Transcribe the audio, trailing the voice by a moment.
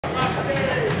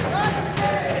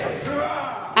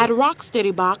At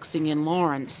Rocksteady Boxing in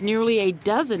Lawrence, nearly a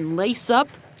dozen lace up,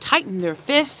 tighten their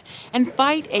fists, and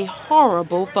fight a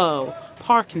horrible foe,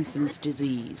 Parkinson's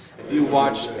disease. If you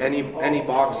watch any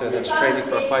boxer that's training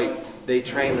for a fight, they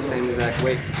train the same exact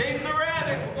way.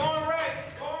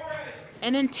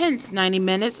 An intense 90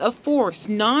 minutes of forced,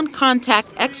 non-contact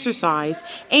exercise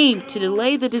aimed to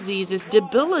delay the disease's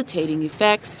debilitating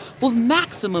effects with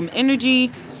maximum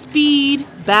energy, speed,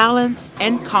 balance,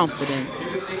 and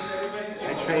confidence.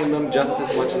 I train them just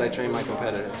as much as I train my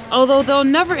competitors. Although they'll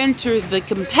never enter the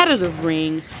competitive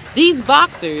ring, these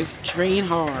boxers train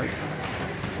hard.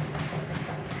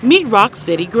 Meet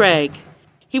Rocksteady Greg.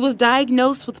 He was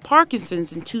diagnosed with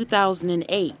Parkinson's in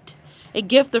 2008. A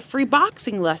gift of free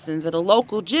boxing lessons at a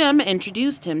local gym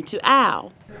introduced him to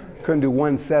Al. Couldn't do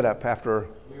one setup after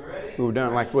we were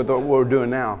done like what we're doing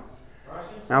now.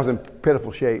 I was in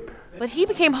pitiful shape. But he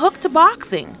became hooked to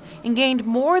boxing and gained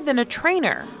more than a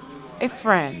trainer, a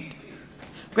friend.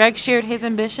 Greg shared his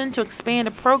ambition to expand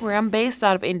a program based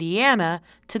out of Indiana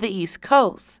to the East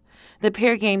Coast. The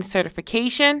pair gained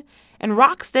certification, and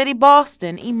Rocksteady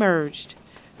Boston emerged.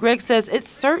 Greg says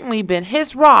it's certainly been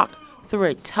his rock through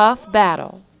a tough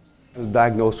battle. I was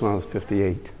diagnosed when I was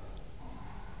 58.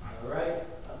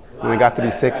 When I got to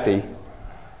be 60,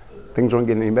 things weren't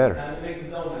getting any better.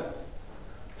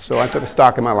 So I took a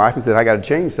stock in my life and said, I got to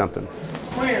change something.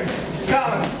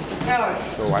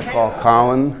 So I called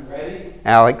Colin,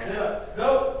 Alex,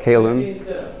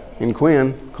 Kaylin, and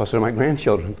Quinn, because they're my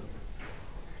grandchildren.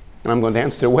 And I'm going to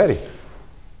dance to their wedding.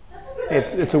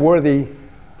 It's a worthy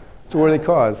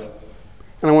cause.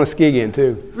 And I want to ski again,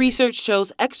 too. Research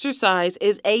shows exercise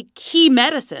is a key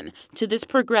medicine to this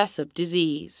progressive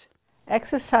disease.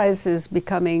 Exercise is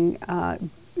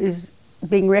is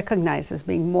being recognized as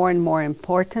being more and more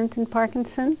important in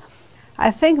Parkinson.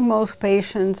 I think most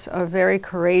patients are very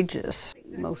courageous.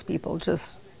 Most people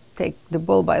just take the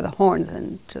bull by the horns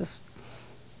and just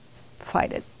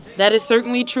fight it. That is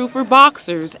certainly true for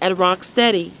boxers at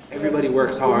Rocksteady. Everybody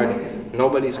works hard.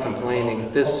 Nobody's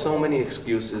complaining. There's so many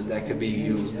excuses that could be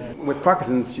used. With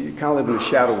Parkinson's, you kind of live in a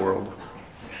shadow world.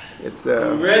 It's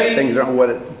things aren't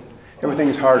what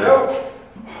everything's harder.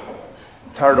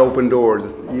 It's hard to open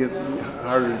doors. It's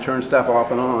harder to turn stuff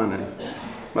off and on. And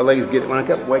my legs get, when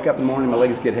I wake up in the morning, my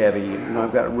legs get heavy. You know,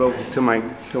 I've got a rope till my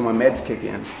meds kick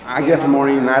in. I get up in the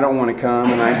morning and I don't want to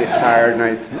come, and I get tired, and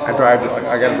I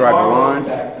got to drive to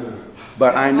Lawrence.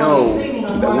 But I know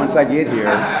that once I get here,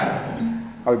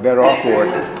 I'll be better off for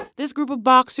it. This group of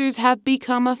boxers have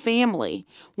become a family,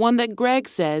 one that Greg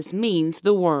says means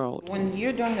the world. When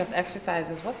you're doing those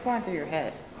exercises, what's going through your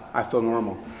head? I feel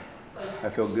normal. I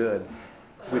feel good.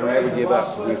 We don't ever give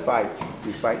up. We fight.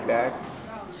 We fight back,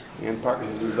 and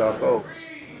Parkinson's is our foe.